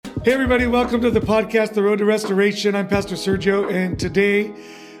Hey everybody, welcome to the podcast, The Road to Restoration. I'm Pastor Sergio, and today,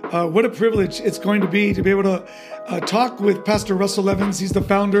 what a privilege it's going to be able to talk with Pastor Russell Evans. He's the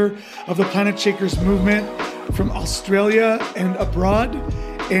founder of the Planet Shakers movement from Australia and abroad.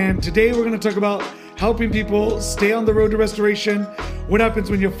 And today we're going to talk about helping people stay on the road to restoration, what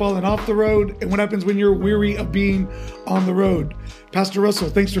happens when you've fallen off the road, and what happens when you're weary of being on the road. Pastor Russell,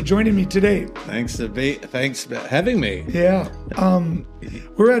 thanks for joining me today. Thanks for having me. Yeah.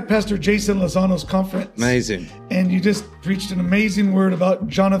 We're at Pastor Jason Lozano's conference. Amazing. And you just preached an amazing word about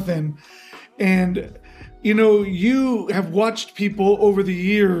Jonathan. And, you know, you have watched people over the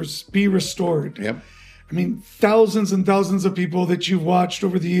years be restored. Yep. I mean, thousands and thousands of people that you've watched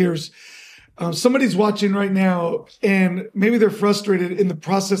over the years. Somebody's watching right now, and maybe they're frustrated in the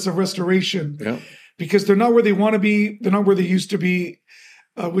process of restoration. Yep. Because they're not where they want to be. They're not where they used to be.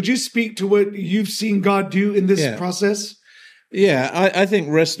 Would you speak to what you've seen God do in this process? Yeah, I think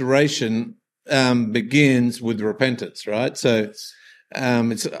restoration begins with repentance, right? So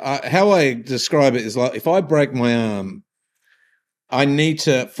it's how I describe it is like if I break my arm, I need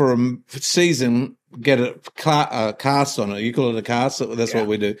to, for a season, get a cast on it. You call it a cast? That's what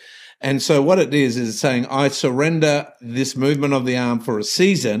we do. And so what it is saying, I surrender this movement of the arm for a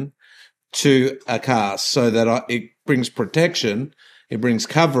season to a cast so that it brings protection, it brings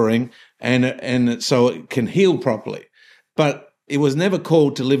covering, and so it can heal properly. But it was never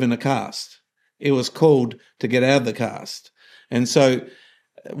called to live in a cast. It was called to get out of the cast. And so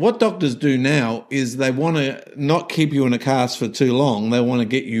what doctors do now is they want to not keep you in a cast for too long. They want to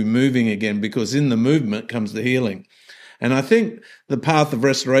get you moving again, because in the movement comes the healing. And I think the path of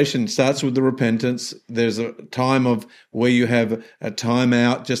restoration starts with the repentance. There's a time of where you have a time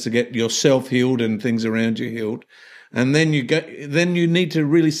out just to get yourself healed and things around you healed. And then you need to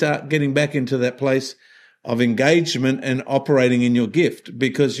really start getting back into that place of engagement and operating in your gift,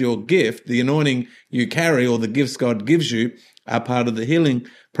 because your gift, the anointing you carry or the gifts God gives you, are part of the healing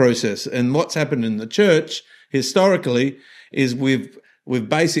process. And what's happened in the church historically is we've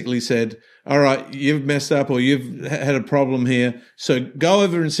basically said, all right, you've messed up or you've had a problem here, so go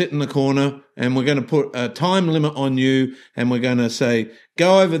over and sit in the corner, and we're going to put a time limit on you, and we're going to say,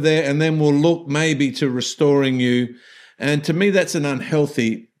 go over there, and then we'll look maybe to restoring you. And to me, that's an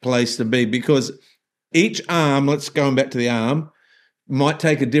unhealthy place to be, because each arm, let's go back to the arm, might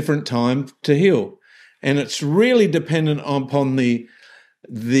take a different time to heal. And it's really dependent upon the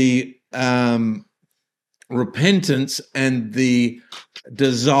repentance and the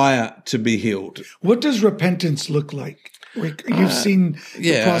desire to be healed. What does repentance look like? You've seen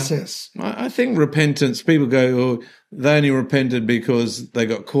the process. I think repentance, people go, oh, they only repented because they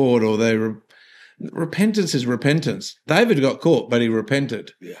got caught, or repentance is repentance. David got caught, but he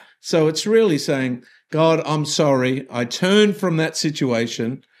repented. Yeah. So it's really saying, God, I'm sorry. I turn from that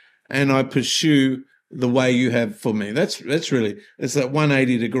situation and I pursue the way you have for me. It's that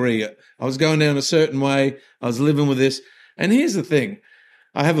 180 degree. I was going down a certain way. I was living with this. And here's the thing.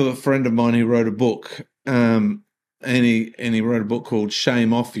 I have a friend of mine who wrote a book, and he wrote a book called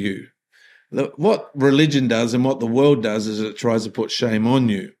Shame Off You. What religion does and what the world does is it tries to put shame on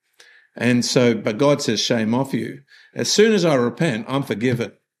you. And so, but God says shame off you. As soon as I repent, I'm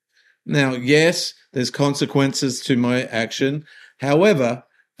forgiven. Now, yes, there's consequences to my action. However,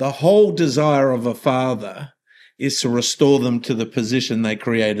 the whole desire of a father is to restore them to the position they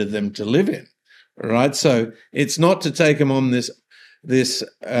created them to live in. All right. So it's not to take them on this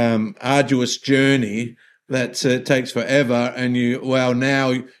arduous journey that takes forever, and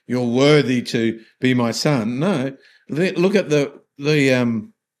now you're worthy to be my son. No, look at the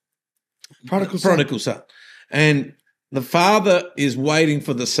prodigal son, and the father is waiting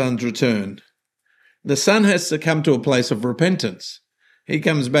for the son's return. The son has to come to a place of repentance. He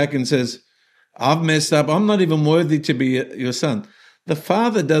comes back and says, I've messed up. I'm not even worthy to be your son. The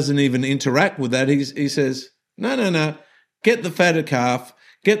father doesn't even interact with that. He says, no. Get the fatted calf,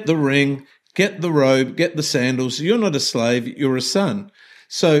 get the ring, get the robe, get the sandals. You're not a slave, you're a son.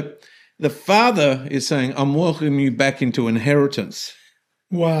 So the father is saying, I'm welcoming you back into inheritance.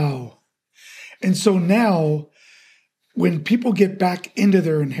 Wow. And so now, when people get back into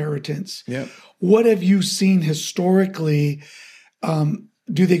their inheritance, what have you seen historically?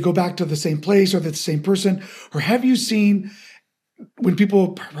 Do they go back to the same place, or the same person? Or have you seen, when people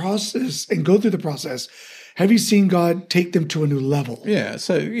process and go through the process, have you seen God take them to a new level? Yeah.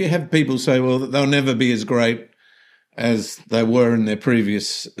 So you have people say, well, they'll never be as great as they were in their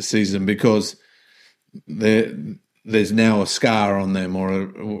previous season because there's now a scar on them or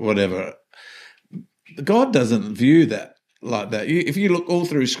whatever. God doesn't view that like that. If you look all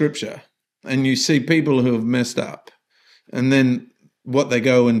through Scripture and you see people who have messed up, and then what they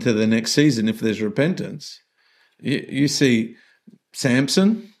go into the next season if there's repentance. You see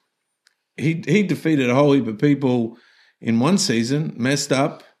Samson, he defeated a whole heap of people in one season, messed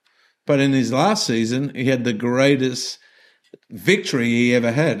up, but in his last season, he had the greatest victory he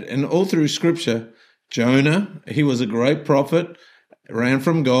ever had. And all through Scripture, Jonah, he was a great prophet, ran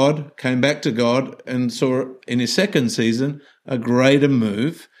from God, came back to God, and saw in his second season a greater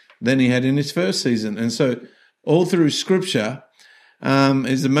move than he had in his first season. And so all through Scripture,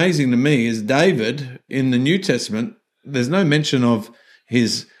 is amazing to me is David in the New Testament, there's no mention of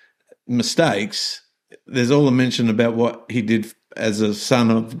his mistakes. There's all a mention about what he did as a son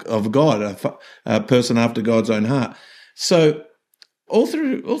of God, a person after God's own heart. So all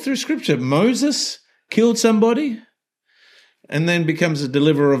through Scripture, Moses killed somebody and then becomes a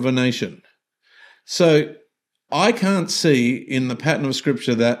deliverer of a nation. So I can't see in the pattern of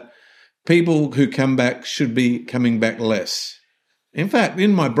Scripture that people who come back should be coming back less. In fact,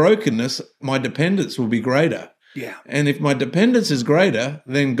 in my brokenness, my dependence will be greater. Yeah. And if my dependence is greater,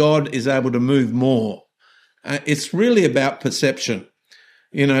 then God is able to move more. It's really about perception,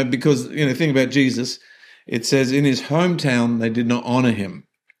 because, think about Jesus. It says in his hometown, they did not honor him,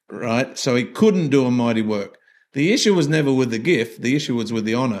 right? So he couldn't do a mighty work. The issue was never with the gift. The issue was with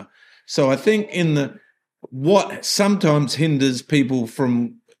the honor. So I think what sometimes hinders people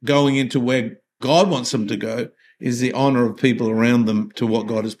from going into where God wants them to go is the honor of people around them to what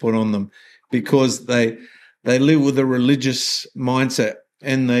God has put on them, because they live with a religious mindset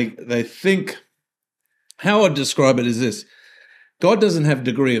and they think, how I describe it is this: God doesn't have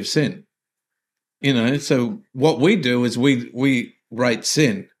degree of sin, so what we do is we rate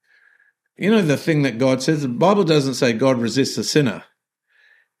sin. The thing that God says, the Bible doesn't say God resists a sinner.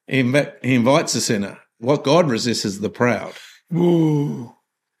 He invites a sinner. What God resists is the proud. Ooh.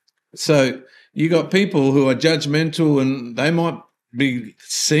 So you got people who are judgmental and they might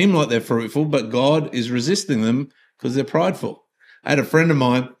seem like they're fruitful, but God is resisting them because they're prideful. I had a friend of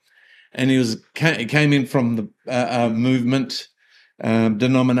mine, and he came in from the movement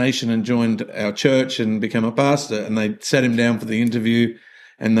denomination and joined our church and became a pastor. And they sat him down for the interview,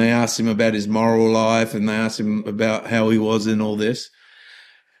 and they asked him about his moral life, and they asked him about how he was in all this.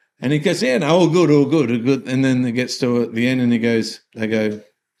 And he goes, "Yeah, no, all good, all good, all good." And then it gets to the end, and they go,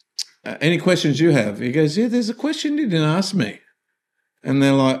 "Any questions you have?" He goes, "Yeah, there's a question you didn't ask me." And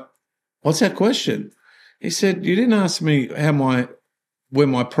they're like, "What's that question?" He said, "You didn't ask me where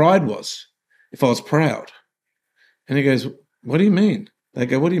my pride was, if I was proud." And he goes, "What do you mean?" They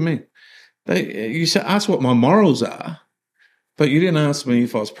go, "What do you mean?" You asked what my morals are, but you didn't ask me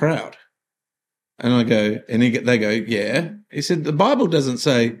if I was proud. And I go, and they go, "Yeah." He said, "The Bible doesn't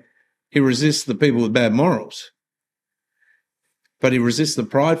say he resists the people with bad morals, but he resists the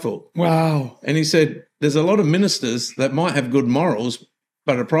prideful." Wow. And he said, there's a lot of ministers that might have good morals,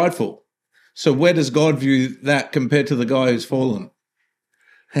 but are prideful. So where does God view that compared to the guy who's fallen?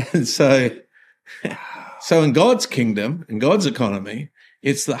 And so in God's kingdom, in God's economy,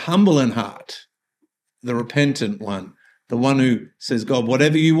 it's the humble in heart, the repentant one, the one who says, "God,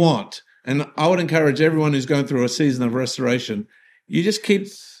 whatever you want." And I would encourage everyone who's going through a season of restoration, you just keep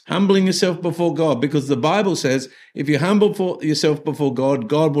humbling yourself before God, because the Bible says if you humble yourself before God,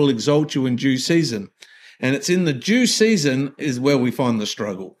 God will exalt you in due season. And it's in the due season is where we find the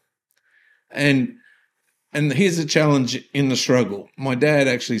struggle. And here's the challenge in the struggle. My dad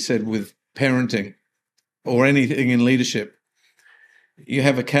actually said with parenting or anything in leadership, you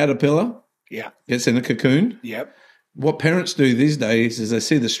have a caterpillar, gets in a cocoon. Yep. What parents do these days is they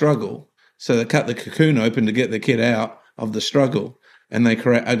see the struggle, so they cut the cocoon open to get the kid out of the struggle, and they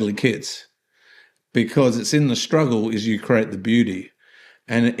create ugly kids, because it's in the struggle is you create the beauty.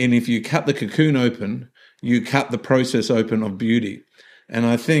 And if you cut the cocoon open, you cut the process open of beauty. And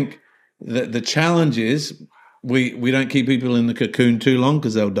I think that the challenge is we don't keep people in the cocoon too long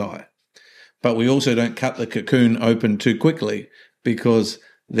because they'll die. But we also don't cut the cocoon open too quickly, because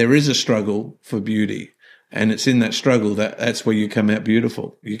there is a struggle for beauty. And it's in that struggle that's where you come out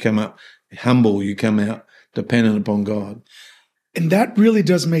beautiful. You come out humble. You come out dependent upon God. And that really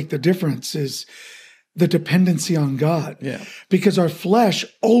does make the difference, is the dependency on God. Yeah. Because our flesh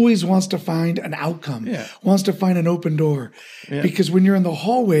always wants to find an outcome, wants to find an open door. Yeah. Because when you're in the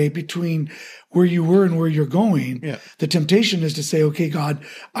hallway between where you were and where you're going, the temptation is to say, "Okay, God,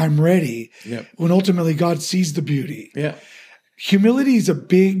 I'm ready." Yeah. When ultimately God sees the beauty. Yeah. Humility is a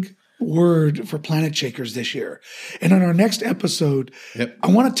big word for Planet Shakers this year. And on our next episode, I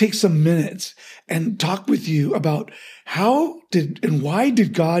want to take some minutes and talk with you about why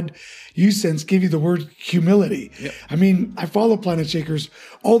did God, you sense, give you the word humility? Yep. I mean, I follow Planet Shakers,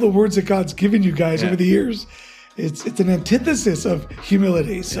 all the words that God's given you guys over the years. it's an antithesis of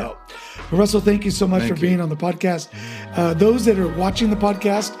humility. So, Russell, thank you so much for being on the podcast. Those that are watching the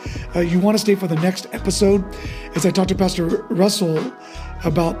podcast, you want to stay for the next episode as I talk to Pastor Russell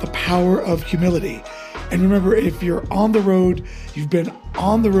about the power of humility. And remember, if you're on the road, you've been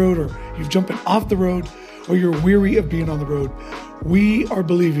on the road, or you've jumping off the road, or you're weary of being on the road, we are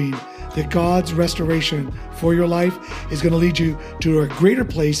believing that God's restoration for your life is going to lead you to a greater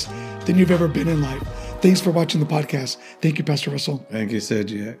place than you've ever been in life. Thanks for watching the podcast. Thank you, Pastor Russell. Thank you,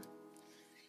 Sergio.